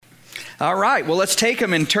All right, well, let's take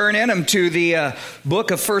them and turn in them to the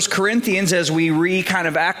book of 1 Corinthians as we kind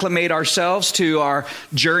of acclimate ourselves to our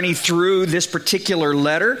journey through this particular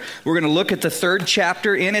letter. We're going to look at the third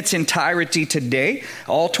chapter in its entirety today,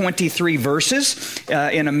 all 23 verses,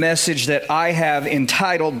 in a message that I have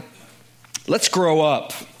entitled, Let's Grow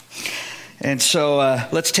Up. And so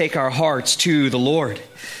let's take our hearts to the Lord.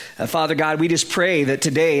 Father God, we just pray that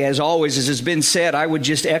today, as always, as has been said, I would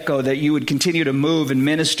just echo that you would continue to move and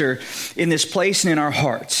minister in this place and in our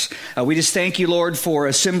hearts. We just thank you, Lord, for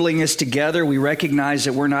assembling us together. We recognize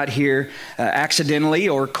that we're not here accidentally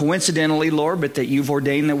or coincidentally, Lord, but that you've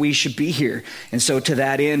ordained that we should be here. And so to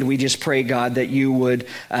that end, we just pray, God, that you would,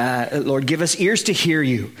 Lord, give us ears to hear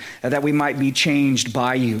you, that we might be changed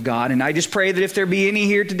by you, God. And I just pray that if there be any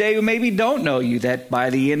here today who maybe don't know you, that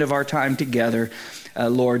by the end of our time together,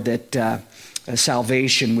 Lord, that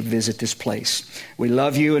salvation would visit this place. We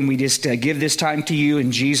love you, and we just give this time to you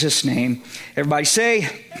in Jesus' name. Everybody say,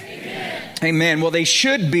 Amen. Amen. Well, they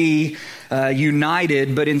should be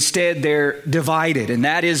united, but instead they're divided. And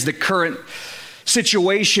that is the current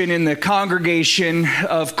situation in the congregation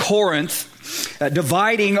of Corinth.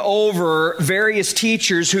 Dividing over various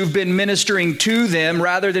teachers who've been ministering to them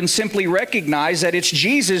rather than simply recognize that it's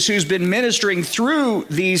Jesus who's been ministering through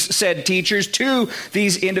these said teachers to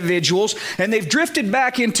these individuals. And they've drifted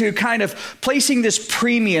back into kind of placing this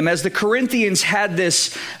premium, as the Corinthians had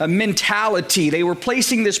this mentality. They were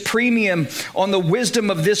placing this premium on the wisdom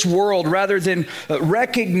of this world rather than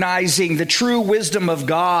recognizing the true wisdom of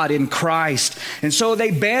God in Christ. And so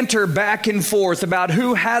they banter back and forth about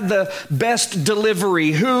who had the best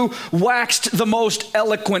delivery, who waxed the most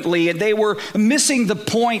eloquently, and they were missing the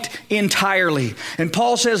point entirely. And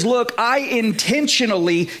Paul says, look, I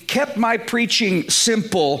intentionally kept my preaching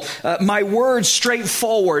simple, my words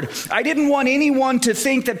straightforward. I didn't want anyone to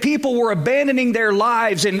think that people were abandoning their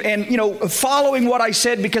lives and following what I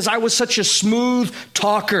said because I was such a smooth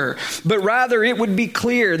talker, but rather it would be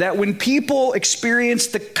clear that when people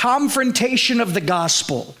experienced the confrontation of the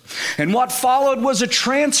gospel, and what followed was a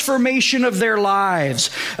transformation of their lives,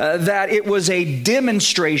 that it was a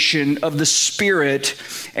demonstration of the Spirit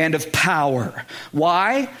and of power.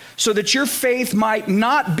 Why? So that your faith might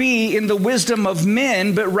not be in the wisdom of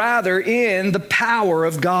men, but rather in the power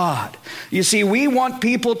of God. You see, we want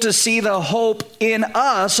people to see the hope in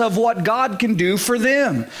us of what God can do for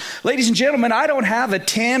them. Ladies and gentlemen, I don't have a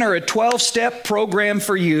 10 or a 12-step program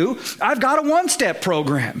for you. I've got a one-step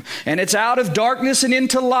program, and it's out of darkness and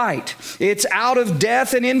into light. It's out of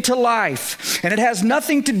death and into life. And it has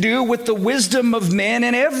nothing to do with the wisdom of men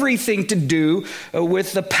and everything to do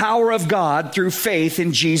with the power of God through faith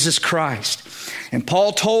in Jesus Christ. And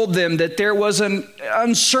Paul told them that there was an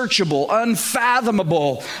unsearchable,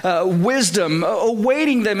 unfathomable wisdom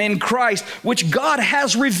awaiting them in Christ, which God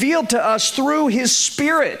has revealed to us through His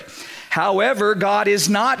Spirit. However, God is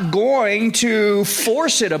not going to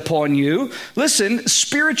force it upon you. Listen,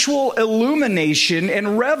 spiritual illumination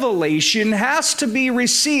and revelation has to be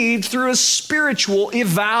received through a spiritual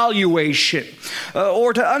evaluation.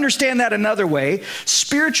 Or to understand that another way,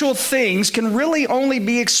 spiritual things can really only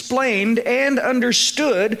be explained and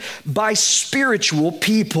understood by spiritual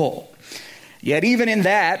people. Yet even in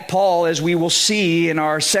that, Paul, as we will see in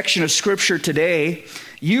our section of Scripture today,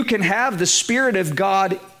 you can have the Spirit of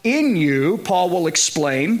God in you, Paul will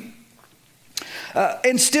explain,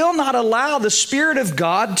 and still not allow the Spirit of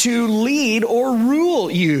God to lead or rule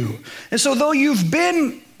you. And so though you've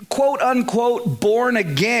been, quote unquote, born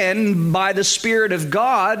again by the Spirit of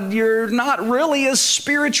God, you're not really a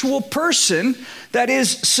spiritual person that is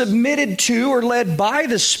submitted to or led by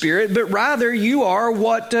the Spirit, but rather you are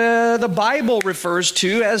what the Bible refers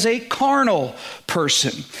to as a carnal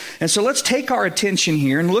person. And so let's take our attention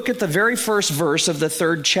here and look at the very first verse of the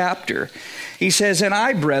third chapter. He says, "And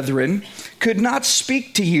I, brethren, could not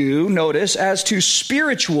speak to you, notice, as to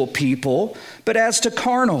spiritual people, but as to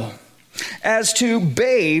carnal, as to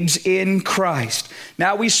babes in Christ."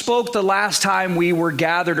 Now, we spoke the last time we were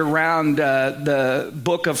gathered around the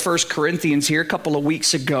book of 1 Corinthians here a couple of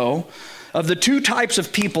weeks ago of the two types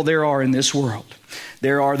of people there are in this world.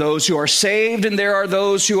 There are those who are saved and there are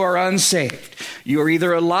those who are unsaved. You are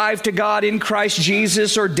either alive to God in Christ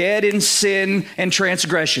Jesus or dead in sin and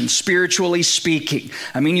transgression, spiritually speaking.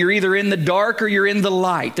 I mean, you're either in the dark or you're in the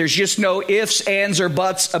light. There's just no ifs, ands, or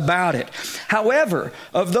buts about it. However,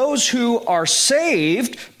 of those who are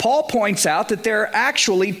saved, Paul points out that there are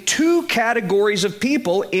actually two categories of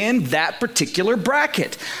people in that particular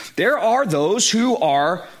bracket. There are those who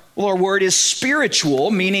are Well, our word is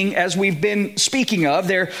spiritual, meaning, as we've been speaking of,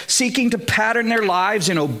 they're seeking to pattern their lives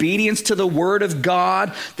in obedience to the word of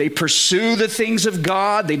God. They pursue the things of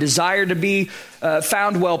God. They desire to be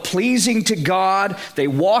found well-pleasing to God. They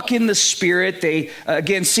walk in the Spirit. They,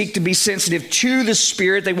 again, seek to be sensitive to the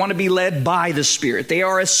Spirit. They want to be led by the Spirit. They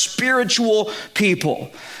are a spiritual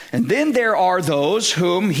people. And then there are those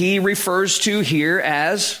whom he refers to here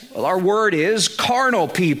as, well, our word is carnal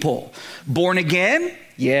people. Born again?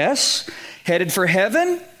 Yes. Headed for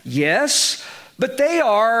heaven? Yes. But they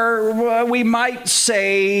are, we might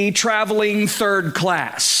say, traveling third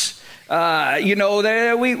class. We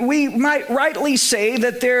might rightly say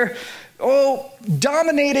that they're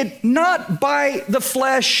dominated not by the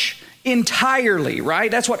flesh entirely,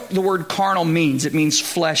 right? That's what the word carnal means. It means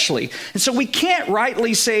fleshly. And so we can't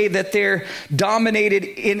rightly say that they're dominated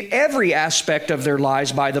in every aspect of their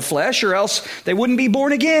lives by the flesh, or else they wouldn't be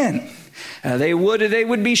born again. They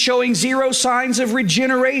would be showing zero signs of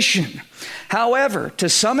regeneration. However, to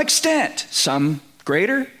some extent, some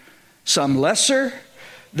greater, some lesser,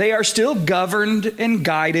 they are still governed and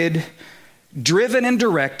guided, driven and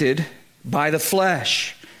directed by the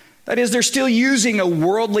flesh. That is, they're still using a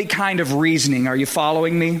worldly kind of reasoning. Are you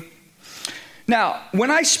following me? Now,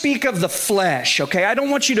 when I speak of the flesh, okay, I don't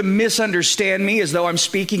want you to misunderstand me as though I'm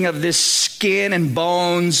speaking of this skin and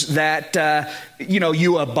bones that,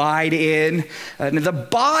 you abide in. The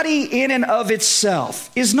body in and of itself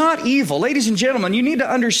is not evil. Ladies and gentlemen, you need to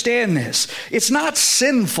understand this. It's not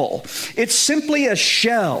sinful. It's simply a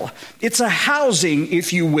shell. It's a housing,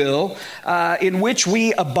 if you will, in which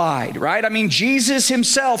we abide, right? I mean, Jesus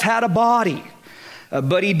himself had a body,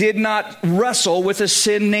 but he did not wrestle with a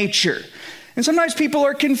sin nature. And sometimes people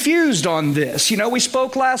are confused on this. We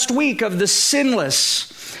spoke last week of the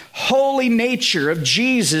sinless, holy nature of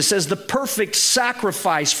Jesus as the perfect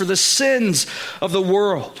sacrifice for the sins of the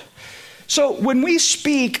world. So when we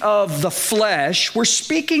speak of the flesh, we're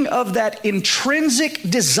speaking of that intrinsic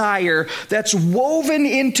desire that's woven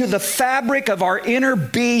into the fabric of our inner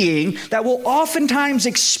being that will oftentimes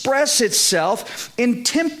express itself in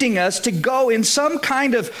tempting us to go in some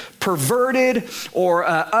kind of perverted or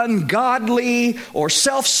ungodly or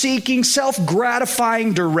self-seeking,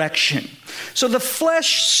 self-gratifying direction. So the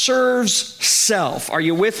flesh serves self. Are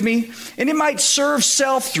you with me? And it might serve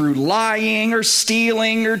self through lying or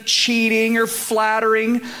stealing or cheating or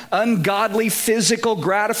flattering, ungodly physical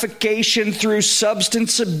gratification through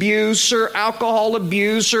substance abuse or alcohol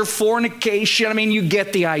abuse or fornication. I mean, you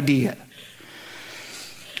get the idea.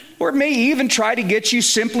 Or it may even try to get you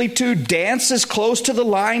simply to dance as close to the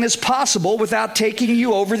line as possible without taking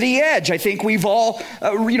you over the edge. I think we've all,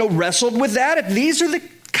 wrestled with that. These are the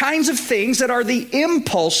kinds of things that are the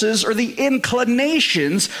impulses or the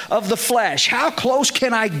inclinations of the flesh. How close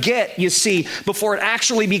can I get, you see, before it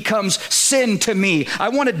actually becomes sin to me? I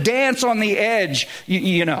want to dance on the edge,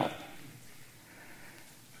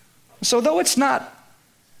 So though it's not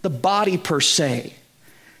the body per se,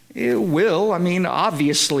 it will,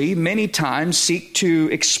 obviously, many times seek to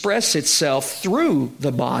express itself through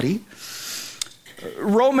the body.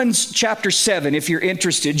 Romans chapter 7, if you're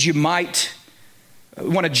interested, you might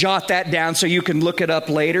want to jot that down so you can look it up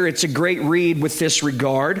later. It's a great read with this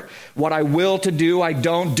regard. What I will to do, I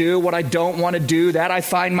don't do. What I don't want to do, that I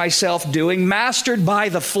find myself doing. Mastered by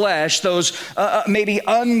the flesh, those maybe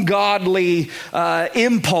ungodly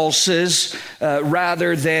impulses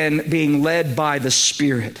rather than being led by the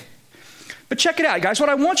Spirit. But check it out, guys. What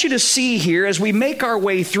I want you to see here as we make our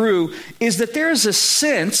way through is that there is a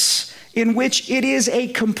sense in which it is a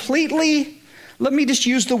completely, let me just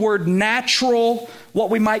use the word natural, what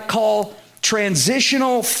we might call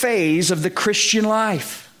transitional phase of the Christian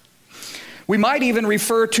life. We might even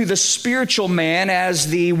refer to the spiritual man as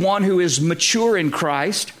the one who is mature in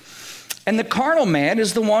Christ, and the carnal man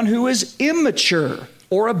is the one who is immature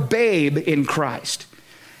or a babe in Christ.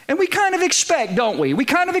 And we kind of expect, don't we? We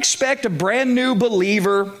kind of expect a brand new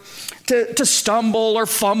believer to stumble or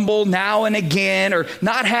fumble now and again, or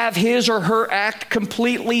not have his or her act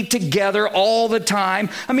completely together all the time.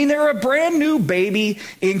 They're a brand new baby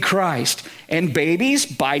in Christ. And babies,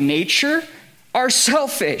 by nature, are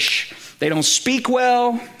selfish. They don't speak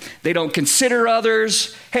well. They don't consider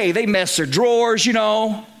others. Hey, they mess their drawers,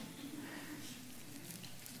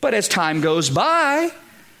 But as time goes by,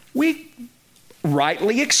 we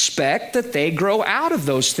rightly expect that they grow out of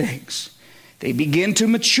those things. They begin to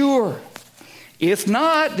mature. If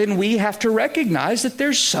not, then we have to recognize that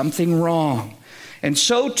there's something wrong. And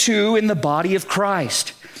so too in the body of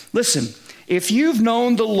Christ. Listen, If you've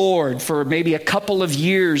known the Lord for maybe a couple of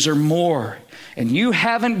years or more, and you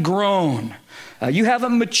haven't grown, you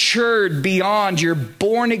haven't matured beyond your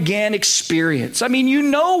born-again experience. I mean, you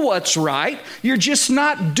know what's right. You're just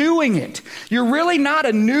not doing it. You're really not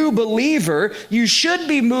a new believer. You should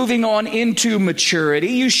be moving on into maturity.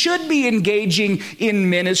 You should be engaging in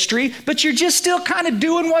ministry, but you're just still kind of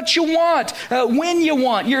doing what you want, when you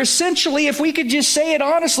want. You're essentially, if we could just say it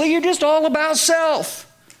honestly, you're just all about self.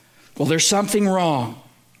 Well, there's something wrong.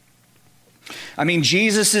 I mean,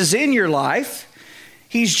 Jesus is in your life.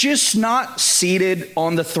 He's just not seated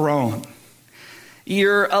on the throne.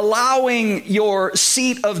 You're allowing your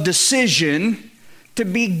seat of decision to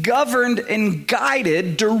be governed and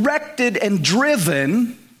guided, directed and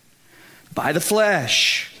driven by the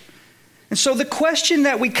flesh. And so the question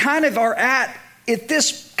that we kind of are at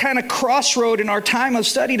this kind of crossroad in our time of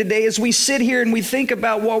study today, as we sit here and we think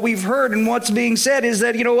about what we've heard and what's being said, is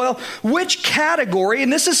that, which category,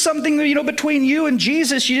 and this is something that, between you and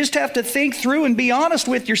Jesus, you just have to think through and be honest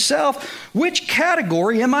with yourself, which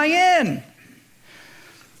category am I in?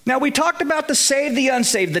 Now, we talked about the saved, the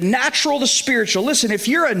unsaved, the natural, the spiritual. Listen, if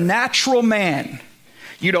you're a natural man,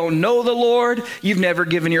 you don't know the Lord, you've never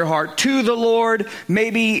given your heart to the Lord,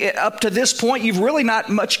 maybe up to this point you've really not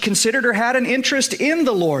much considered or had an interest in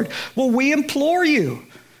the Lord. Well, we implore you,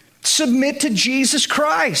 submit to Jesus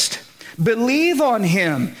Christ, believe on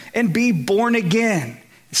Him, and be born again.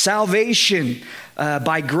 Salvation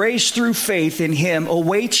by grace through faith in Him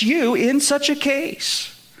awaits you in such a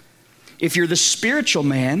case. If you're the spiritual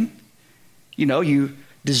man, you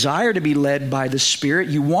desire to be led by the Spirit.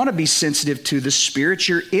 You want to be sensitive to the Spirit.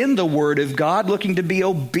 You're in the Word of God, looking to be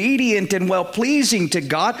obedient and well-pleasing to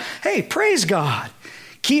God. Hey, praise God.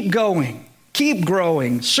 Keep going. Keep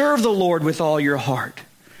growing. Serve the Lord with all your heart.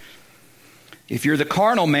 If you're the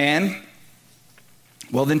carnal man,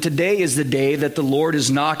 well, then today is the day that the Lord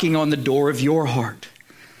is knocking on the door of your heart.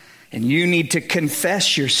 And you need to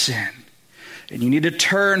confess your sin. And you need to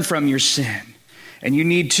turn from your sin. And you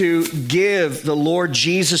need to give the Lord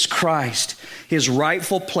Jesus Christ His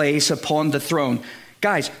rightful place upon the throne.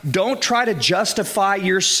 Guys, don't try to justify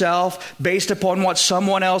yourself based upon what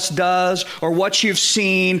someone else does or what you've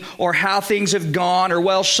seen or how things have gone or,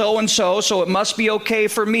 well, so-and-so, so it must be okay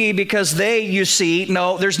for me because you see.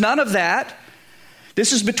 No, there's none of that.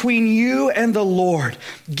 This is between you and the Lord.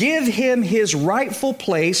 Give Him His rightful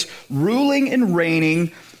place, ruling and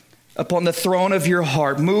reigning upon the throne of your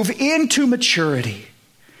heart. Move into maturity.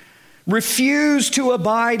 Refuse to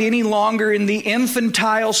abide any longer in the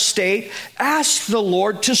infantile state. Ask the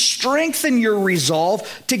Lord to strengthen your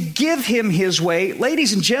resolve, to give Him His way.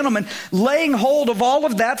 Ladies and gentlemen, laying hold of all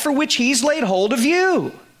of that for which He's laid hold of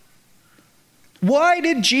you. Why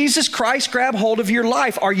did Jesus Christ grab hold of your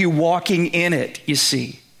life? Are you walking in it, you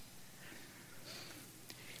see?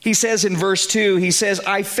 He says in verse 2, He says,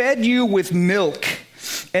 I fed you with milk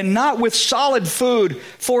and not with solid food,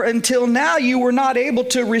 for until now you were not able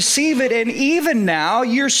to receive it, and even now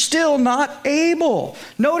you're still not able.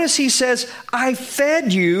 Notice He says, I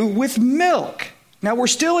fed you with milk. Now we're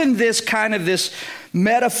still in this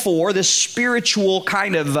metaphor, this spiritual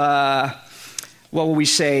kind of, what will we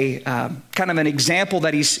say, kind of an example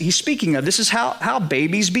that he's speaking of. This is how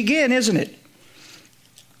babies begin, isn't it?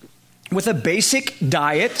 With a basic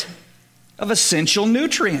diet of essential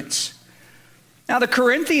nutrients. Now, the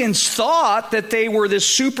Corinthians thought that they were this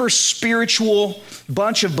super spiritual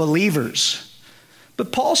bunch of believers.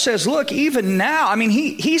 But Paul says, look, even now,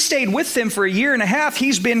 he stayed with them for a year and a half.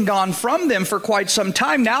 He's been gone from them for quite some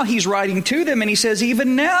time. Now he's writing to them and he says,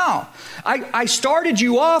 even now, I started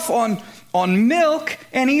you off on milk,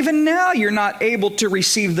 and even now you're not able to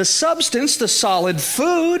receive the substance, the solid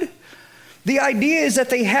food. The idea is that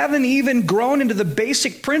they haven't even grown into the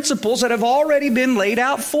basic principles that have already been laid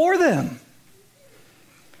out for them.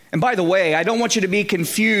 And by the way, I don't want you to be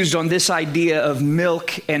confused on this idea of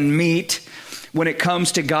milk and meat when it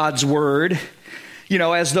comes to God's Word.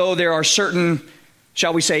 As though there are certain,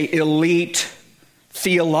 shall we say, elite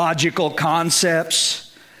theological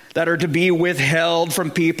concepts that are to be withheld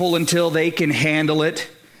from people until they can handle it.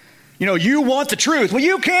 You want the truth. Well,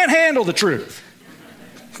 you can't handle the truth.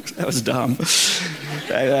 That was dumb.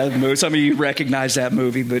 Some of you recognize that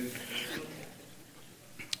movie, but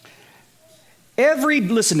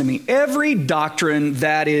listen to me, every doctrine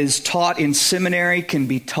that is taught in seminary can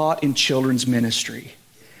be taught in children's ministry.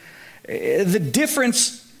 The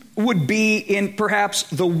difference would be in perhaps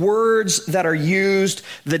the words that are used,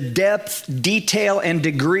 the depth, detail, and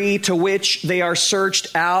degree to which they are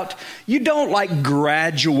searched out. You don't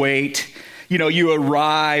graduate, you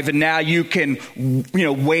arrive and now you can,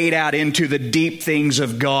 wade out into the deep things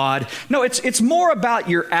of God. No, it's more about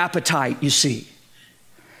your appetite, you see.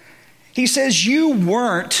 He says you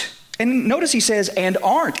weren't, and notice he says, and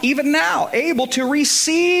aren't, even now, able to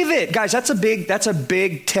receive it. Guys, that's a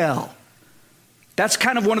big tell. That's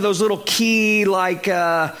kind of one of those little key,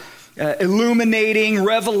 illuminating,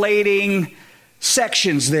 revelating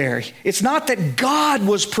sections there. It's not that God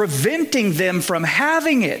was preventing them from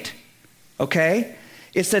having it, okay?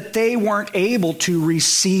 It's that they weren't able to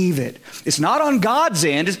receive it. It's not on God's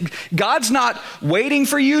end. God's not waiting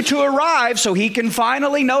for you to arrive so he can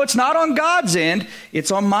finally know. It's not on God's end.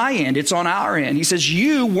 It's on my end. It's on our end. He says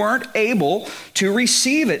you weren't able to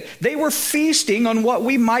receive it. They were feasting on what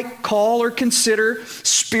we might call or consider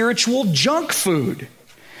spiritual junk food.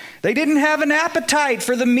 They didn't have an appetite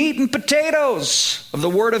for the meat and potatoes of the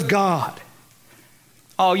Word of God.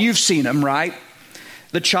 Oh, you've seen them, right?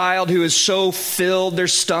 The child who has so filled their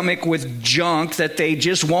stomach with junk that they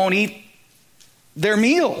just won't eat their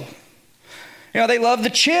meal. They love the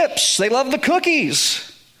chips, they love the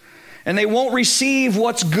cookies, and they won't receive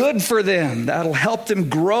what's good for them. That'll help them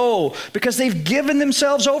grow because they've given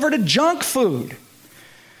themselves over to junk food.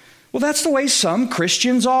 Well, that's the way some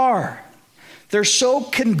Christians are. They're so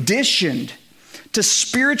conditioned to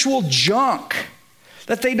spiritual junk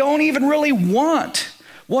that they don't even really want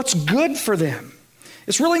what's good for them.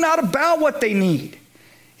 It's really not about what they need.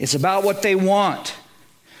 It's about what they want.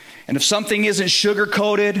 And if something isn't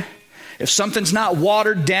sugar-coated, if something's not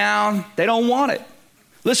watered down, they don't want it.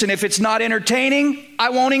 Listen, if it's not entertaining, I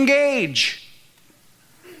won't engage.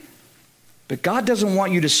 But God doesn't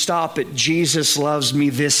want you to stop at Jesus loves me,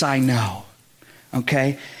 this I know.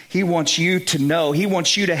 Okay? He wants you to know. He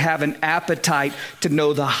wants you to have an appetite to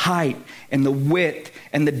know the height and the width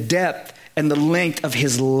and the depth and the length of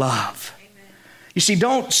his love. You see,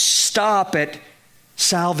 don't stop at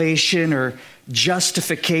salvation or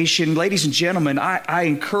justification. Ladies and gentlemen, I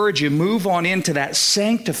encourage you, move on into that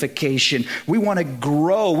sanctification. We want to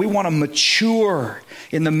grow. We want to mature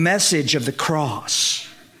in the message of the cross.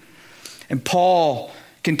 And Paul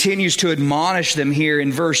continues to admonish them here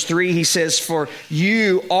in verse 3. He says, for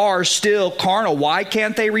you are still carnal. Why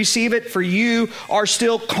can't they receive it? For you are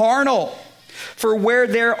still carnal. For where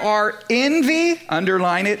there are envy,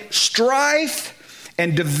 underline it, strife,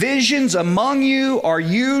 and divisions among you, are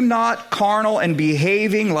you not carnal and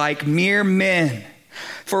behaving like mere men?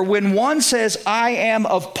 For when one says, I am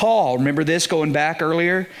of Paul, remember this going back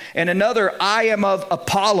earlier, and another, I am of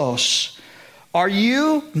Apollos, are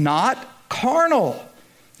you not carnal?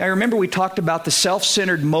 Now remember we talked about the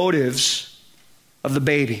self-centered motives of the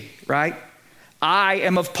baby, right? I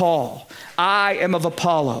am of Paul. I am of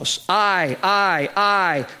Apollos.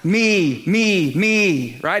 I,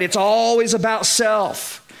 me, right? It's always about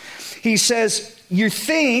self. He says, you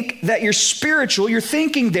think that you're spiritual, you're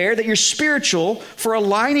thinking there that you're spiritual for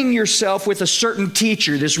aligning yourself with a certain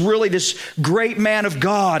teacher, this great man of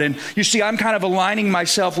God. And you see, I'm kind of aligning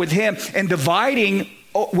myself with him and dividing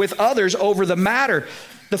with others over the matter.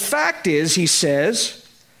 The fact is, he says,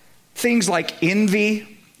 things like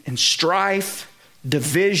envy and strife,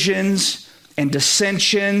 divisions and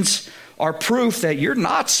dissensions are proof that you're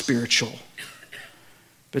not spiritual,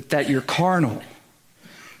 but that you're carnal.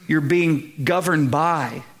 You're being governed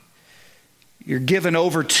by, you're given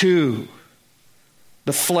over to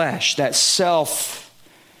the flesh, that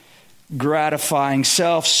self-gratifying,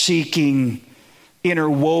 self-seeking,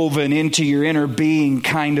 interwoven into your inner being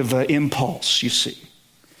kind of an impulse, you see.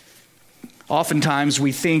 Oftentimes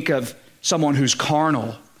we think of someone who's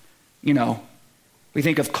carnal, we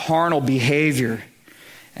think of carnal behavior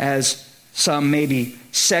as some maybe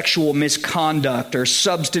sexual misconduct or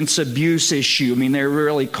substance abuse issue. They're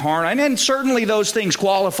really carnal. And certainly those things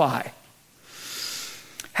qualify.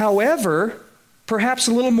 However, perhaps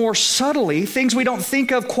a little more subtly, things we don't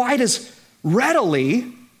think of quite as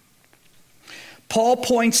readily, Paul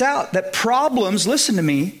points out that problems, listen to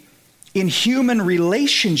me, in human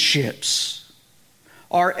relationships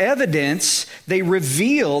are evidence, they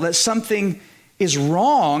reveal that something is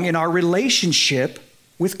wrong in our relationship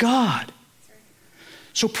with God.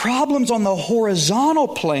 So problems on the horizontal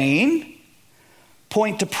plane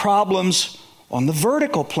point to problems on the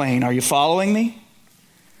vertical plane. Are you following me?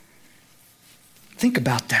 Think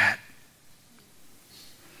about that.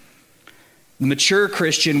 The mature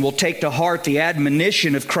Christian will take to heart the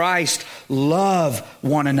admonition of Christ, love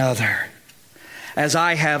one another. As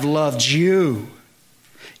I have loved you,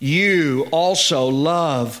 you also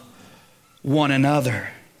love one another.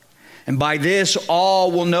 And by this,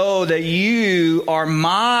 all will know that you are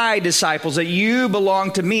my disciples, that you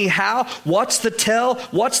belong to me. How? What's the tell?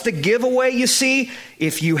 What's the giveaway, you see?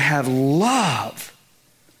 If you have love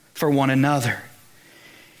for one another.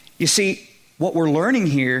 You see, what we're learning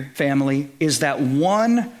here, family, is that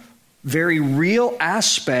one very real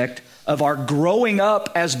aspect of our growing up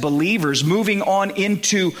as believers, moving on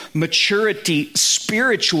into maturity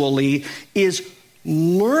spiritually, is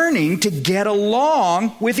learning to get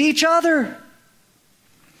along with each other.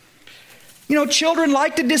 You know, children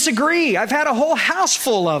like to disagree. I've had a whole house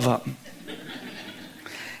full of them.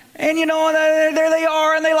 And you know, there they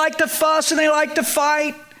are, and they like to fuss and they like to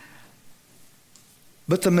fight.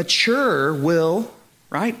 But the mature will,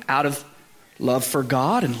 right, out of love for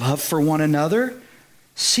God and love for one another,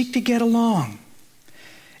 seek to get along.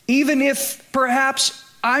 Even if perhaps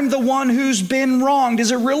I'm the one who's been wronged,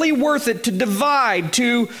 is it really worth it to divide,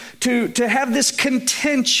 to have this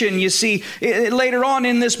contention? You see, later on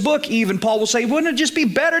in this book, even Paul will say, wouldn't it just be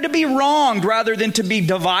better to be wronged rather than to be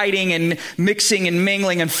dividing and mixing and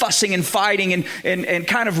mingling and fussing and fighting and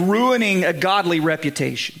kind of ruining a godly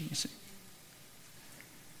reputation? You see?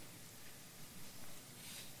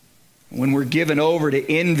 When we're given over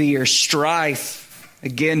to envy or strife,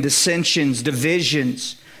 again, dissensions,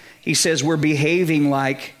 divisions, he says we're behaving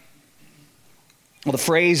like, well, the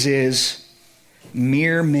phrase is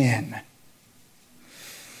mere men.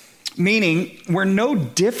 Meaning, we're no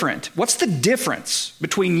different. What's the difference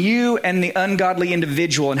between you and the ungodly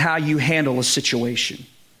individual and how you handle a situation?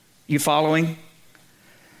 You following?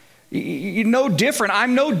 You're no different.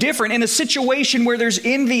 I'm no different. In a situation where there's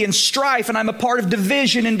envy and strife and I'm a part of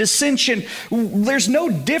division and dissension, there's no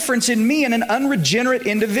difference in me and an unregenerate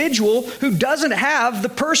individual who doesn't have the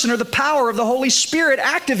person or the power of the Holy Spirit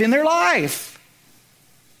active in their life.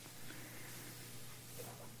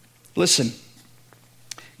 Listen,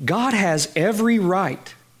 God has every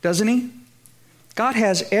right, doesn't He? God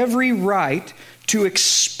has every right to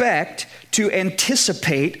expect, to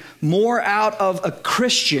anticipate more out of a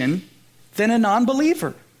Christian than a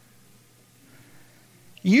non-believer.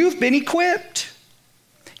 You've been equipped.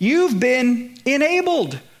 You've been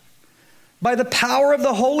enabled by the power of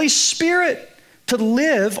the Holy Spirit to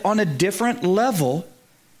live on a different level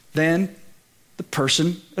than the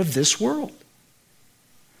person of this world.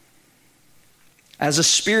 As a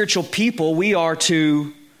spiritual people, we are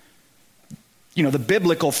to, the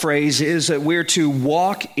biblical phrase is that we're to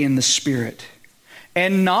walk in the Spirit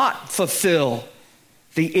and not fulfill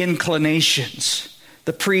the inclinations,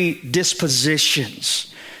 the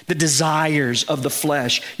predispositions, the desires of the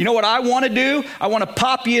flesh. You know what I want to do? I want to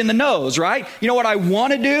pop you in the nose, right? You know what I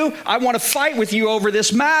want to do? I want to fight with you over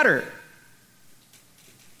this matter.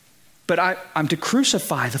 But I'm to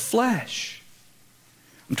crucify the flesh.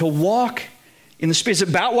 I'm to walk in the Spirit. Is it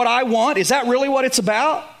about what I want? Is that really what it's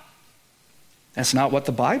about? That's not what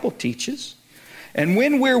the Bible teaches. And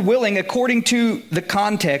when we're willing, according to the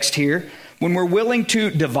context here, when we're willing to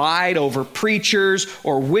divide over preachers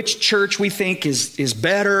or which church we think is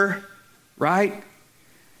better, right?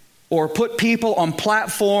 Or put people on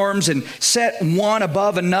platforms and set one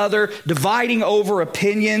above another, dividing over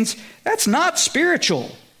opinions, that's not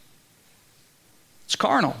spiritual. It's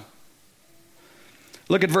carnal.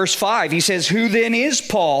 Look at verse 5. He says, who then is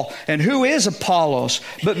Paul and who is Apollos,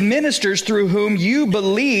 but ministers through whom you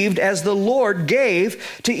believed as the Lord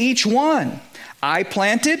gave to each one? I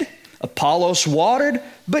planted, Apollos watered,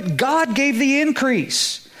 but God gave the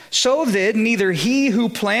increase. So then neither he who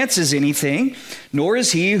plants is anything, nor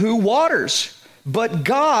is he who waters, but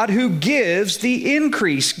God who gives the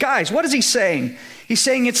increase. Guys, what is he saying? He's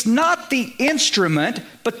saying it's not the instrument,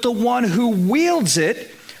 but the one who wields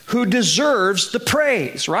it who deserves the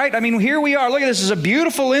praise, right? I mean, here we are. Look at this. This is a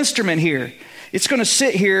beautiful instrument here. It's going to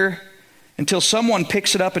sit here until someone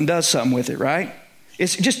picks it up and does something with it, right?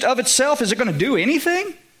 It's just of itself. Is it going to do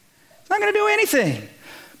anything? It's not going to do anything.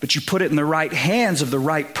 But you put it in the right hands of the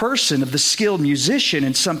right person, of the skilled musician,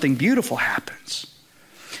 and something beautiful happens.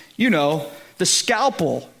 You know, the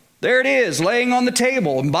scalpel, there it is, laying on the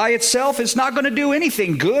table. And by itself, it's not going to do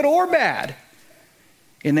anything, good or bad.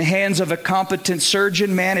 In the hands of a competent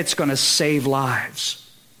surgeon, man, it's going to save lives.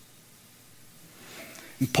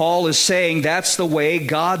 And Paul is saying that's the way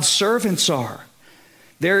God's servants are.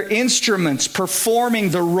 They're instruments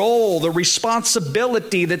performing the role, the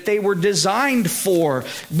responsibility that they were designed for.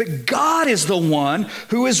 But God is the one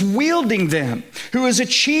who is wielding them, who is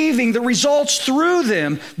achieving the results through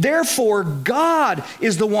them. Therefore, God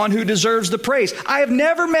is the one who deserves the praise. I have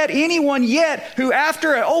never met anyone yet who,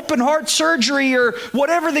 after an open heart surgery or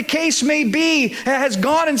whatever the case may be, has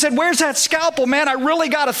gone and said, where's that scalpel, man? I really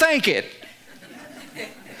got to thank it.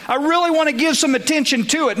 I really want to give some attention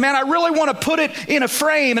to it. Man, I really want to put it in a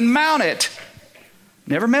frame and mount it.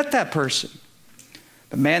 Never met that person.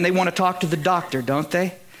 But man, they want to talk to the doctor, don't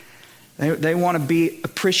they? They want to be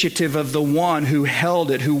appreciative of the one who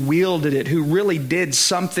held it, who wielded it, who really did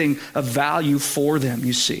something of value for them,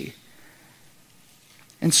 you see.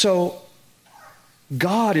 And so,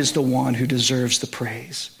 God is the one who deserves the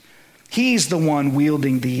praise. He's the one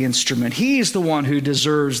wielding the instrument. He's the one who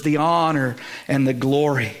deserves the honor and the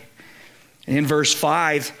glory. And in verse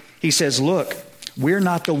 5, he says, look, we're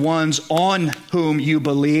not the ones on whom you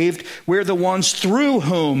believed. We're the ones through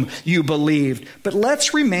whom you believed. But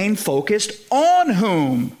let's remain focused on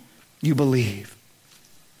whom you believe.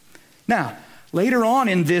 Now, later on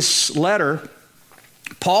in this letter,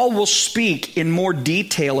 Paul will speak in more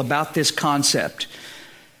detail about this concept.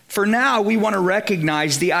 For now, we want to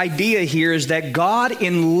recognize the idea here is that God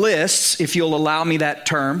enlists, if you'll allow me that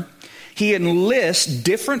term, He enlists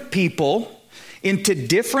different people into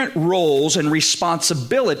different roles and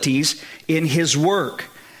responsibilities in His work.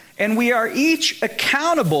 And we are each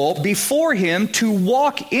accountable before Him to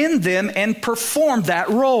walk in them and perform that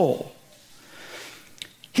role.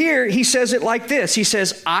 Here, he says it like this. He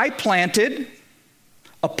says, I planted,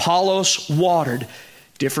 Apollos watered.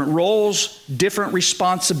 Different roles, different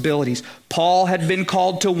responsibilities. Paul had been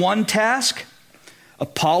called to one task,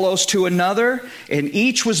 Apollos to another, and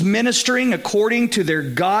each was ministering according to their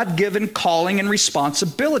God-given calling and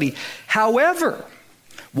responsibility. However,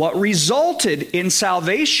 what resulted in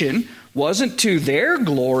salvation wasn't to their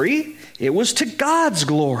glory, it was to God's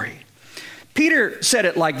glory. Peter said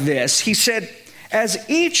it like this. He said, as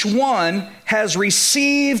each one has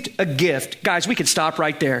received a gift. Guys, we could stop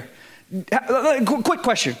right there. Quick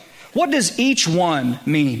question. What does each one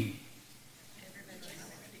mean?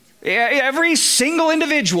 Every single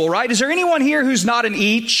individual, right? Is there anyone here who's not an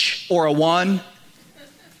each or a one?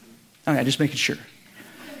 Okay, just making sure.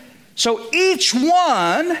 So each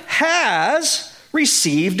one has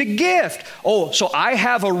received a gift. Oh, so I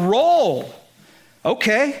have a role.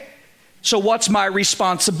 Okay. So what's my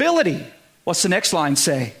responsibility? What's the next line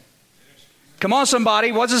say? Come on,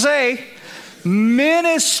 somebody. What's it say?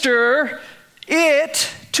 Minister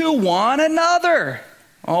it to one another.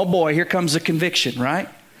 Oh boy, here comes the conviction, right?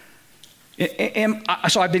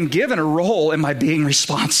 So I've been given a role. Am I being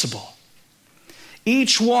responsible?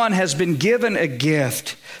 Each one has been given a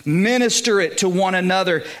gift. Minister it to one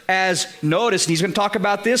another as, notice, and he's going to talk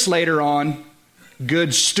about this later on,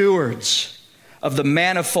 good stewards of the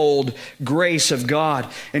manifold grace of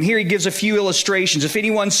God. And here he gives a few illustrations. If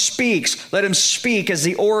anyone speaks, let him speak as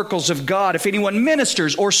the oracles of God. If anyone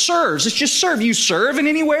ministers or serves, it's just serve. You serve in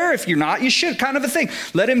anywhere. If you're not, you should, kind of a thing.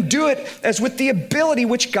 Let him do it as with the ability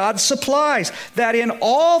which God supplies, that in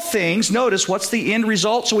all things, notice what's the end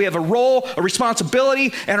result? So we have a role, a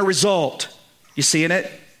responsibility, and a result. You seeing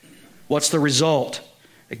it? What's the result?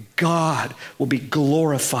 That God will be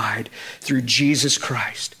glorified through Jesus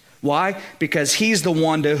Christ. Why? Because He's the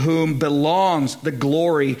one to whom belongs the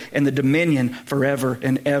glory and the dominion forever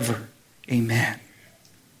and ever. Amen.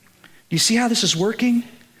 You see how this is working?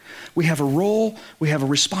 We have a role, we have a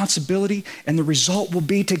responsibility, and the result will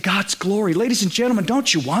be to God's glory. Ladies and gentlemen,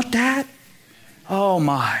 don't you want that? Oh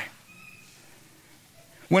my.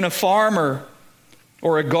 When a farmer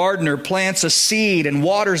or a gardener plants a seed and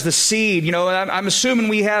waters the seed, you know, I'm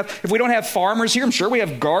assuming if we don't have farmers here, I'm sure we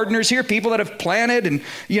have gardeners here, people that have planted and,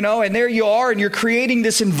 you know, and there you are and you're creating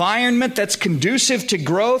this environment that's conducive to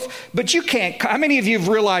growth. But you can't, how many of you have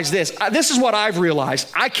realized this? This is what I've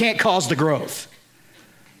realized. I can't cause the growth.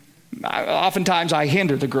 Oftentimes I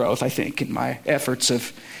hinder the growth, I think, in my efforts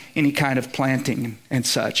of any kind of planting and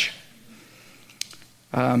such.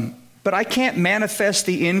 But I can't manifest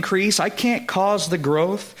the increase. I can't cause the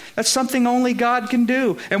growth. That's something only God can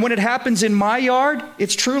do. And when it happens in my yard,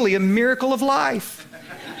 it's truly a miracle of life.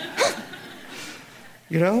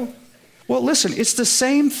 You know? Well, listen, it's the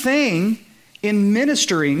same thing in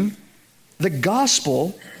ministering the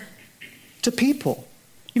gospel to people.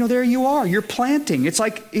 You know, there you are. You're planting. It's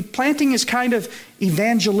like planting is kind of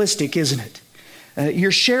evangelistic, isn't it?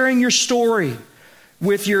 You're sharing your story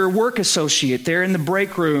with your work associate there in the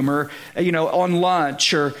break room or, you know, on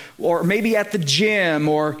lunch or maybe at the gym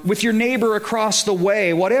or with your neighbor across the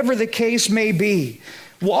way, whatever the case may be.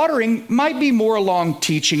 Watering might be more along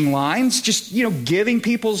teaching lines, just, you know, giving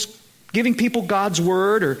people God's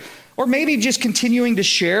word or maybe just continuing to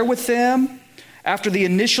share with them after the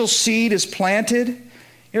initial seed is planted.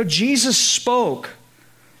 You know, Jesus spoke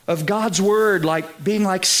of God's word like being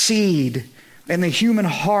like seed, and the human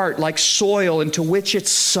heart like soil into which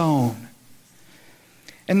it's sown.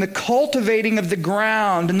 and the cultivating of the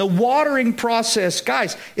ground and the watering process,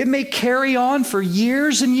 guys, it may carry on for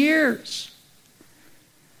years and years.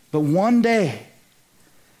 But one day,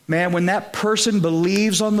 man, when that person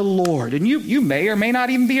believes on the Lord, and you may or may not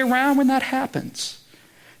even be around when that happens.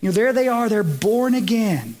 There they are, they're born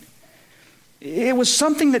again. It was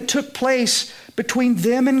something that took place between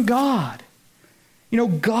them and God.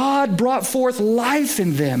 God brought forth life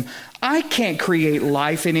in them. I can't create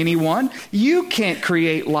life in anyone. You can't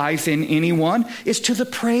create life in anyone. It's to the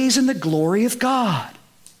praise and the glory of God.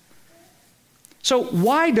 So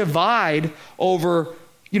why divide over,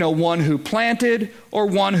 one who planted or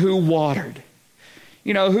one who watered?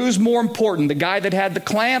 Who's more important, the guy that had the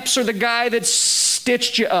clamps or the guy that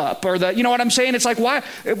stitched you up? Or you know what I'm saying? It's like, why?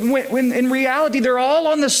 When in reality, they're all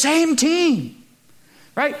on the same team.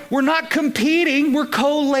 Right? We're not competing, we're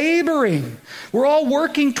co-laboring. We're all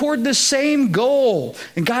working toward the same goal.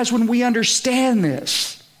 And guys, when we understand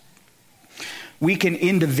this, we can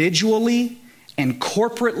individually and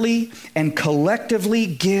corporately and collectively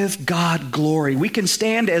give God glory. We can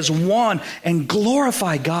stand as one and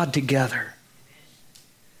glorify God together.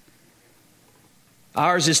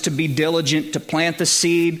 Ours is to be diligent, to plant the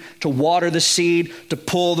seed, to water the seed, to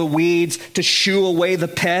pull the weeds, to shoo away the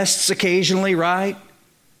pests occasionally, right?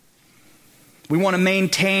 We want to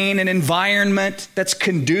maintain an environment that's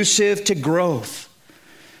conducive to growth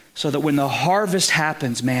so that when the harvest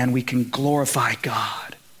happens, man, we can glorify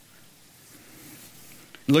God.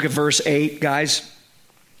 Look at verse 8, guys.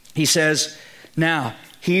 He says, "Now,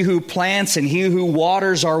 he who plants and he who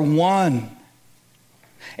waters are one,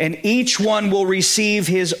 and each one will receive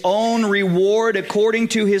his own reward according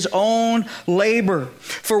to his own labor.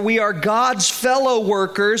 For we are God's fellow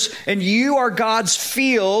workers, and you are God's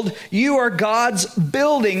field. You are God's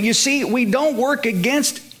building." You see, we don't work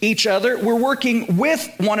against each other. We're working with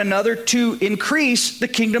one another to increase the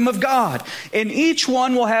kingdom of God. And each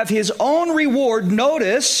one will have his own reward.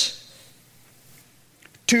 Notice,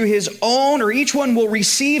 to his own, or each one will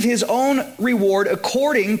receive his own reward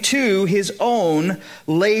according to his own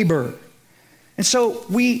labor. And so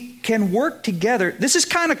we can work together. This is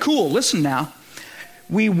kind of cool. Listen now.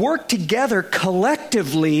 We work together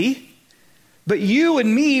collectively, but you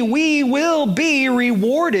and me, we will be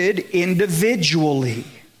rewarded individually.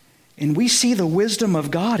 And we see the wisdom of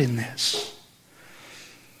God in this.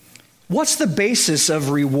 What's the basis of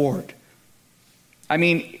reward? I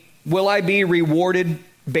mean, will I be rewarded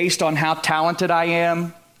based on how talented I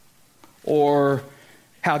am or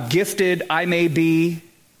how gifted I may be?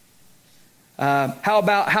 How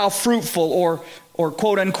about how fruitful or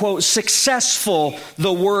quote unquote successful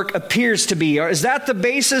the work appears to be? Or is that the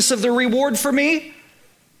basis of the reward for me?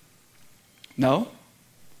 No,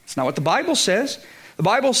 it's not what the Bible says. The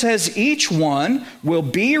Bible says each one will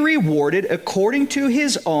be rewarded according to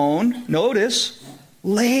his own, notice,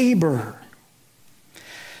 labor.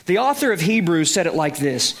 The author of Hebrews said it like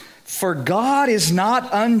this: "For God is not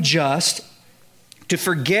unjust to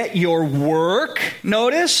forget your work,"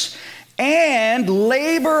 notice, "and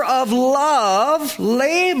labor of love,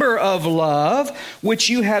 which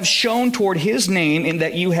you have shown toward his name, in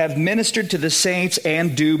that you have ministered to the saints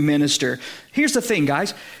and do minister." Here's the thing,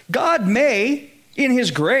 guys. God may, in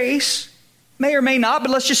his grace, may or may not,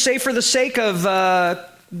 but let's just say for the sake of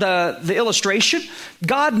the illustration,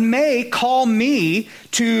 God may call me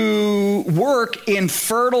to work in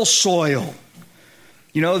fertile soil.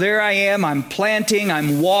 There I am, I'm planting,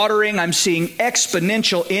 I'm watering, I'm seeing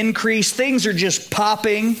exponential increase. Things are just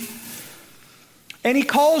popping. And he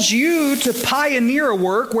calls you to pioneer a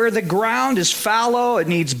work where the ground is fallow, it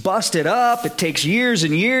needs busted up, it takes years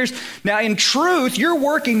and years. Now, in truth, you're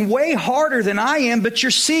working way harder than I am, but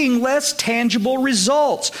you're seeing less tangible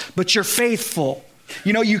results. But you're faithful.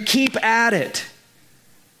 You keep at it.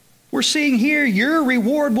 We're seeing here, your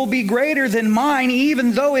reward will be greater than mine,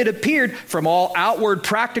 even though it appeared from all outward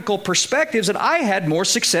practical perspectives that I had more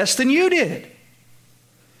success than you did.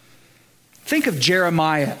 Think of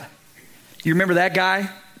Jeremiah. You remember that guy?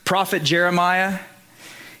 Prophet Jeremiah?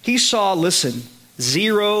 He saw, listen,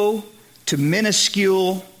 0 to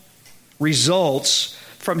minuscule results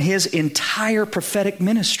from his entire prophetic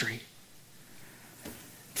ministry.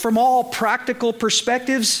 From all practical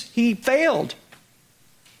perspectives, he failed.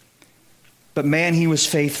 But man, he was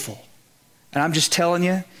faithful. And I'm just telling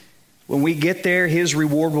you, when we get there, his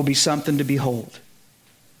reward will be something to behold.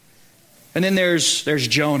 And then there's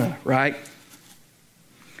Jonah, right?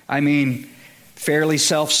 I mean, fairly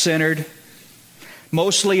self-centered,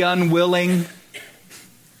 mostly unwilling.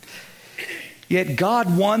 Yet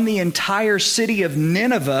God won the entire city of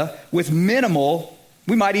Nineveh with minimal,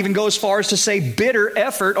 we might even go as far as to say bitter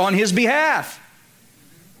effort on his behalf.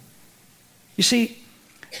 You see,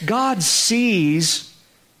 God sees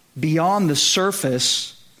beyond the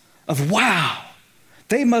surface of, wow,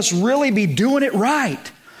 they must really be doing it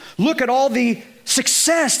right. Look at all the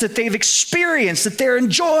success that they've experienced, that they're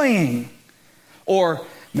enjoying. Or,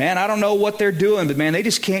 man, I don't know what they're doing, but man, they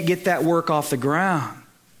just can't get that work off the ground.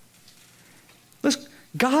 Listen,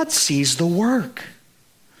 God sees the work.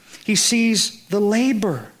 He sees the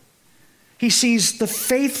labor. He sees the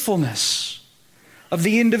faithfulness of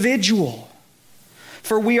the individual.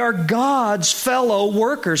 For we are God's fellow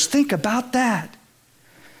workers. Think about that.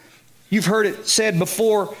 You've heard it said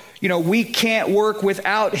before, we can't work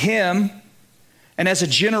without Him. And as a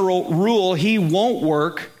general rule, He won't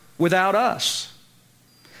work without us.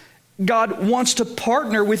 God wants to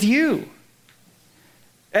partner with you.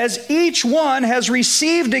 As each one has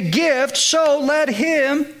received a gift, so let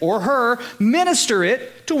him or her minister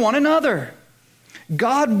it to one another.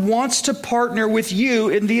 God wants to partner with you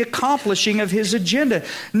in the accomplishing of His agenda.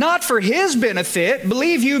 Not for His benefit.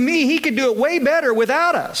 Believe you me, He could do it way better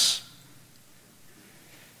without us.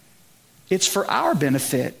 It's for our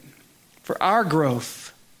benefit, for our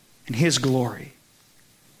growth, and His glory.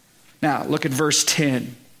 Now, look at verse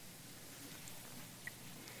 10.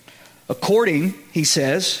 According, he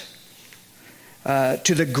says, to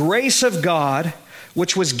the grace of God,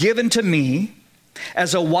 which was given to me,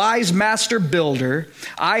 as a wise master builder,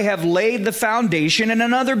 I have laid the foundation and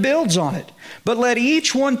another builds on it. But let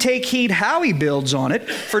each one take heed how he builds on it,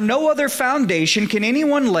 for no other foundation can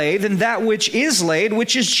anyone lay than that which is laid,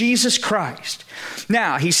 which is Jesus Christ.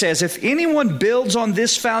 Now, he says, if anyone builds on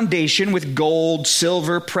this foundation with gold,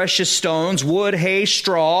 silver, precious stones, wood, hay,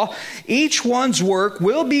 straw, each one's work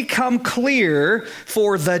will become clear,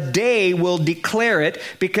 for the day will declare it,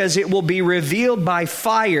 because it will be revealed by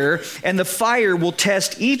fire, and the fire will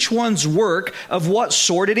test each one's work of what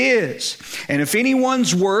sort it is. And if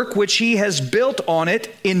anyone's work which he has built on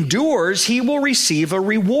it endures, he will receive a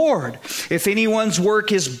reward. If anyone's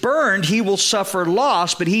work is burned, he will suffer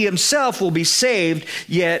loss, but he himself will be saved,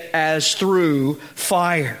 yet as through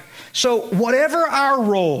fire. So whatever our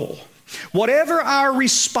role, whatever our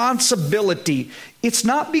responsibility, it's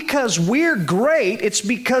not because we're great, it's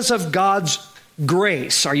because of God's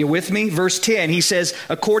grace. Are you with me? Verse 10, he says,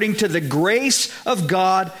 according to the grace of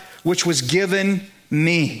God which was given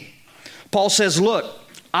me. Paul says, look,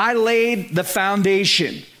 I laid the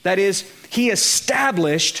foundation. That is, he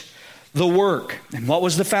established the work. And what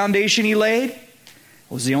was the foundation he laid?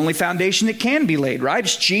 It was the only foundation that can be laid, right?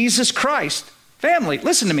 It's Jesus Christ. Family,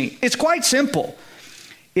 listen to me. It's quite simple.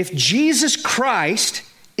 If Jesus Christ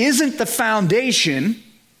isn't the foundation,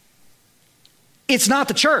 it's not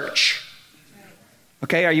the church.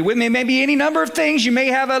 Okay, are you with me? Maybe any number of things. You may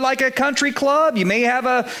have a country club. You may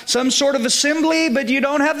have some sort of assembly, but you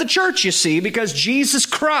don't have the church, you see, because Jesus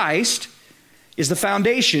Christ is the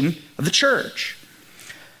foundation of the church.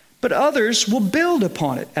 But others will build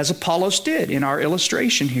upon it, as Apollos did in our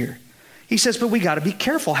illustration here. He says, but we got to be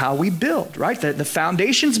careful how we build, right? The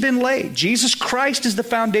foundation's been laid. Jesus Christ is the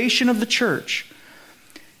foundation of the church.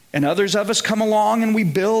 And others of us come along and we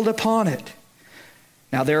build upon it.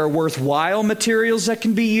 Now, there are worthwhile materials that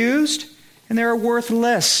can be used, and there are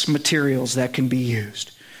worthless materials that can be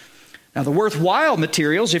used. Now, the worthwhile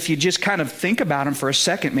materials, if you just kind of think about them for a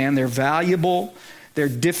second, man, they're valuable, they're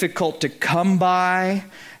difficult to come by,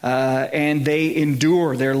 and they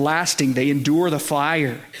endure, they're lasting, they endure the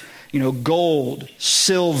fire. Gold,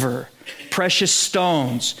 silver, precious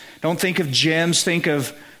stones. Don't think of gems, think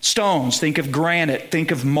of stones, think of granite,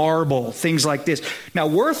 think of marble, things like this. Now,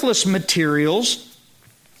 worthless materials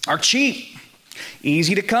are cheap,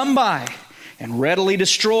 easy to come by, and readily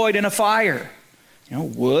destroyed in a fire.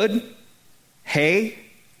 Wood, hay,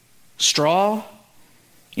 straw.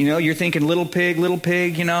 You're thinking little pig,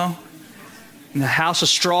 and the house of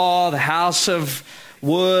straw, the house of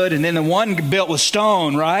wood, and then the one built with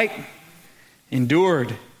stone, right?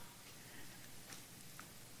 Endured.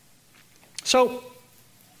 So,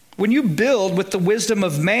 when you build with the wisdom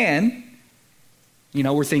of man,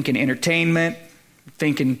 we're thinking entertainment,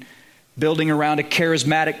 thinking building around a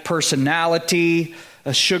charismatic personality,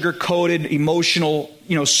 a sugar-coated emotional,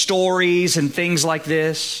 stories and things like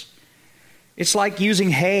this. It's like using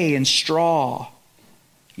hay and straw.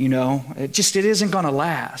 It isn't going to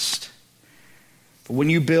last. But when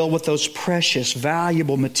you build with those precious,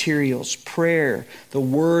 valuable materials, prayer, the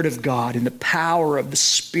Word of God, and the power of the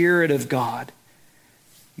Spirit of God,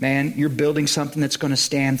 man, you're building something that's going to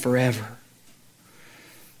stand forever.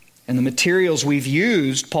 And the materials we've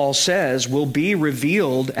used, Paul says, will be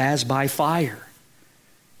revealed as by fire.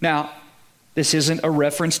 Now, this isn't a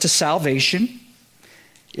reference to salvation.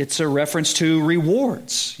 It's a reference to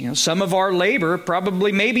rewards. Some of our labor,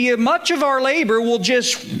 probably maybe much of our labor, will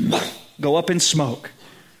just go up in smoke.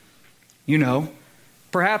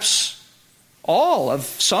 Perhaps all of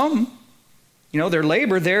some, their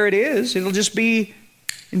labor, there it is. It'll just be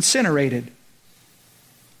incinerated.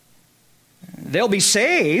 They'll be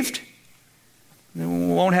saved. They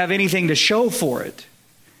won't have anything to show for it.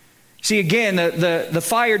 See, again, the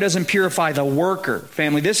fire doesn't purify the worker,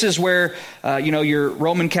 family. This is where, your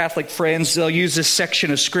Roman Catholic friends, they'll use this section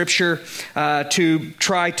of Scripture to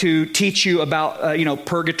try to teach you about,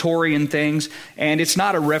 purgatory and things. And it's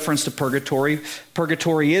not a reference to purgatory.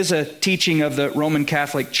 Purgatory is a teaching of the Roman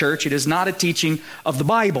Catholic Church. It is not a teaching of the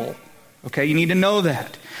Bible. Okay, you need to know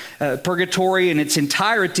that. Purgatory in its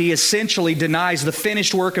entirety essentially denies the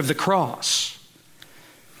finished work of the cross.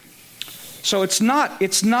 So it's not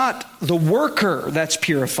the worker that's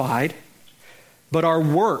purified, but our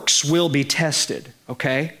works will be tested,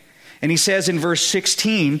 okay? And he says in verse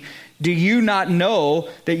 16, do you not know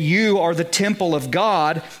that you are the temple of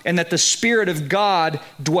God and that the Spirit of God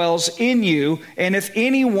dwells in you? And if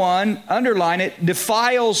anyone, underline it,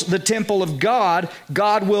 defiles the temple of God,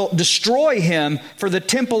 God will destroy him, for the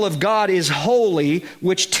temple of God is holy,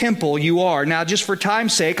 which temple you are. Now, just for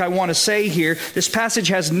time's sake, I want to say here, this passage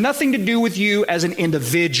has nothing to do with you as an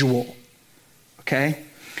individual, okay?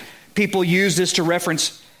 People use this to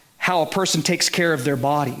reference how a person takes care of their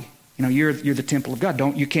body. You're the temple of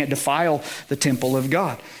God. You can't defile the temple of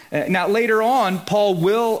God. Now, later on, Paul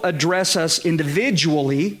will address us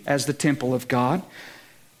individually as the temple of God.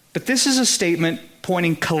 But this is a statement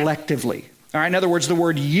pointing collectively. All right. In other words, the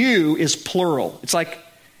word you is plural. It's like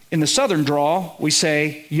in the Southern drawl, we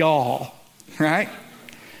say y'all, right?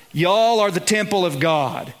 Y'all are the temple of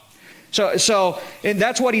God. So and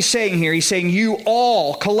that's what he's saying here. He's saying you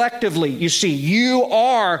all collectively, you see, you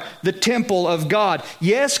are the temple of God.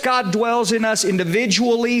 Yes, God dwells in us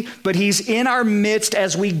individually, but he's in our midst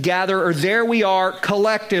as we gather, or there we are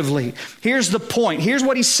collectively. Here's the point. Here's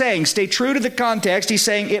what he's saying. Stay true to the context. He's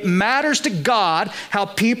saying it matters to God how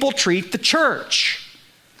people treat the church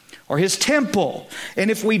or his temple.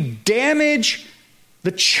 And if we damage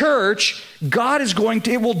the church,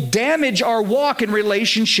 it will damage our walk in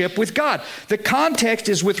relationship with God. The context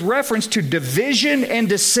is with reference to division and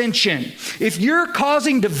dissension. If you're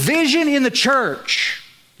causing division in the church,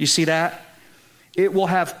 you see that? It will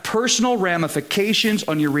have personal ramifications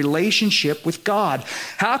on your relationship with God.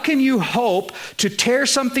 How can you hope to tear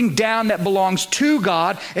something down that belongs to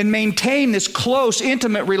God and maintain this close,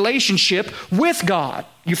 intimate relationship with God?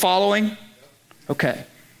 You following? Okay.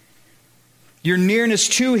 Your nearness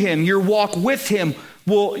to him, your walk with him,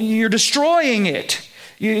 you're destroying it.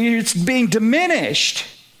 It's being diminished.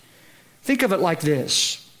 Think of it like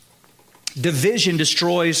this. Division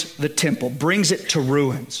destroys the temple, brings it to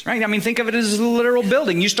ruins. Right? Think of it as a literal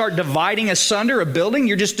building. You start dividing asunder a building,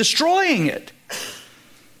 you're just destroying it.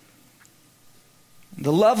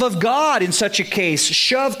 The love of God in such a case,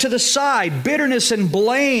 shoved to the side, bitterness and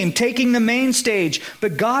blame taking the main stage.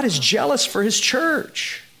 But God is jealous for his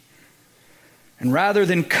church. And rather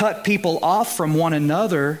than cut people off from one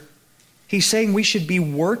another, he's saying we should be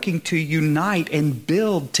working to unite and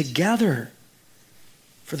build together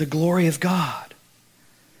for the glory of God.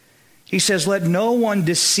 He says, let no one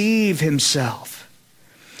deceive himself.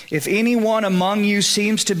 If anyone among you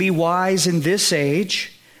seems to be wise in this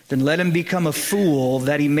age, then let him become a fool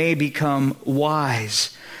that he may become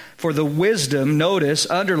wise. For the wisdom, notice,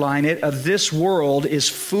 underline it, of this world is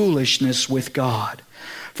foolishness with God.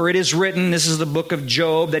 For it is written, this is the book of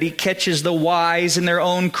Job, that he catches the wise in their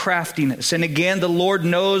own craftiness. And again, the Lord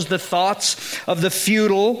knows the thoughts of the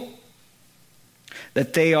futile,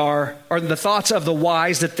 that they are, or the thoughts of the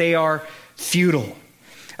wise, that they are futile.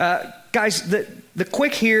 Guys, the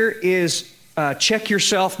quick here is check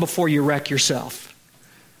yourself before you wreck yourself.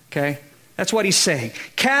 Okay? That's what he's saying.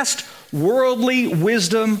 Cast worldly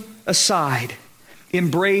wisdom aside.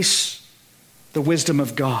 Embrace the wisdom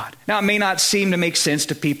of God. Now, it may not seem to make sense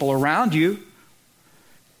to people around you,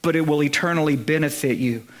 but it will eternally benefit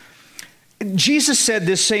you. Jesus said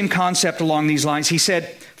this same concept along these lines. He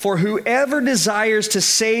said, for whoever desires to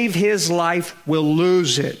save his life will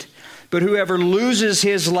lose it, but whoever loses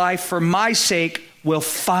his life for my sake will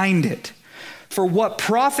find it. For what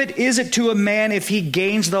profit is it to a man if he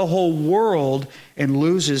gains the whole world and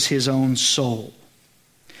loses his own soul?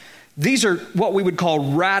 These are what we would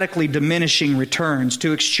call radically diminishing returns,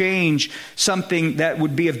 to exchange something that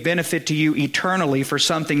would be of benefit to you eternally for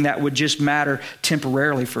something that would just matter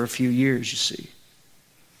temporarily for a few years, you see.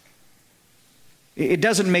 It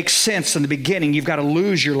doesn't make sense in the beginning. You've got to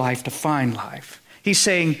lose your life to find life. He's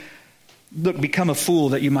saying, Look, become a fool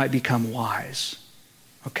that you might become wise.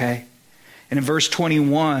 Okay? And in verse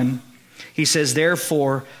 21, he says,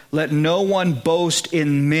 therefore, let no one boast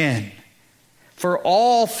in men, for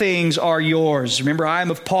all things are yours. Remember, I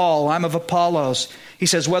am of Paul, I'm of Apollos. He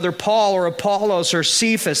says, whether Paul or Apollos or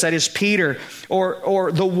Cephas, that is Peter,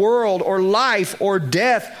 or the world, or life, or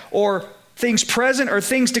death, or things present or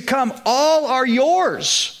things to come, all are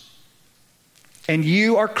yours. And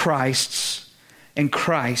you are Christ's, and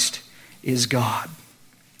Christ is God,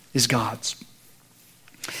 is God's.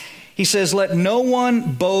 He says, let no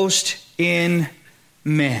one boast in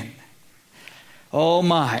men. Oh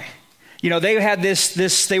my. You know, they had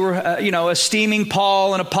they were, esteeming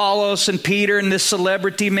Paul and Apollos and Peter and this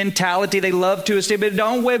celebrity mentality. They love to esteem, but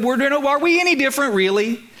are we any different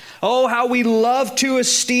really? Oh, how we love to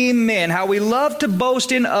esteem men, how we love to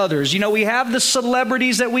boast in others. You know, we have the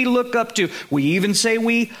celebrities that we look up to. We even say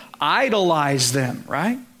we idolize them,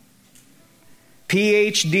 right?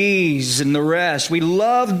 PhDs and the rest. We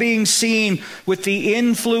love being seen with the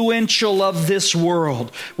influential of this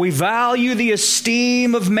world. We value the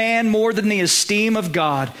esteem of man more than the esteem of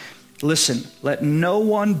God. Listen, let no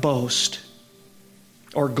one boast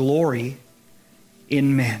or glory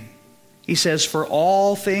in men. He says, for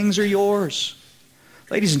all things are yours.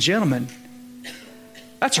 Ladies and gentlemen,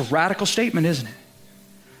 that's a radical statement, isn't it?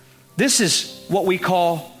 This is what we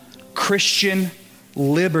call Christian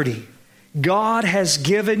liberty. God has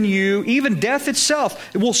given you, even death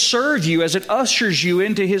itself, it will serve you as it ushers you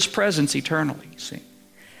into His presence eternally. See?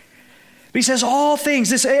 But He says all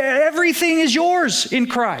things, everything is yours in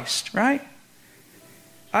Christ, right?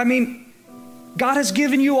 I mean, God has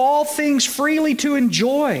given you all things freely to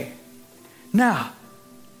enjoy. Now,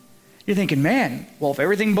 you're thinking, man, well, if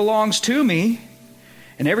everything belongs to me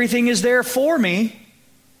and everything is there for me,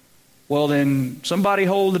 well, then somebody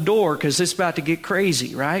hold the door because it's about to get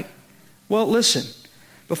crazy, right? Well, listen,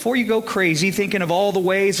 before you go crazy thinking of all the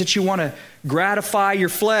ways that you want to gratify your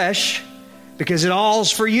flesh because it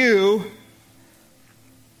all's for you,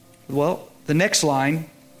 well, the next line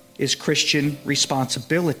is Christian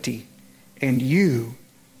responsibility, and you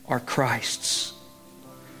are Christ's.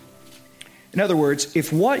 In other words,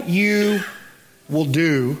 if what you will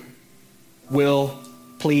do will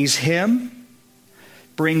please Him,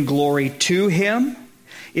 bring glory to Him,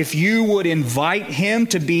 if you would invite Him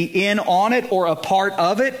to be in on it or a part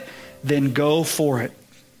of it, then go for it.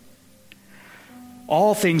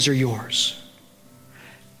 All things are yours,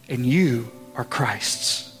 and you are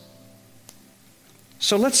Christ's.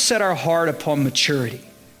 So let's set our heart upon maturity,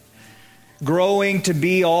 growing to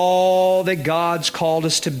be all that God's called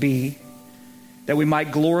us to be, that we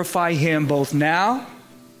might glorify Him both now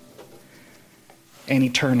and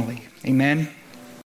eternally. Amen.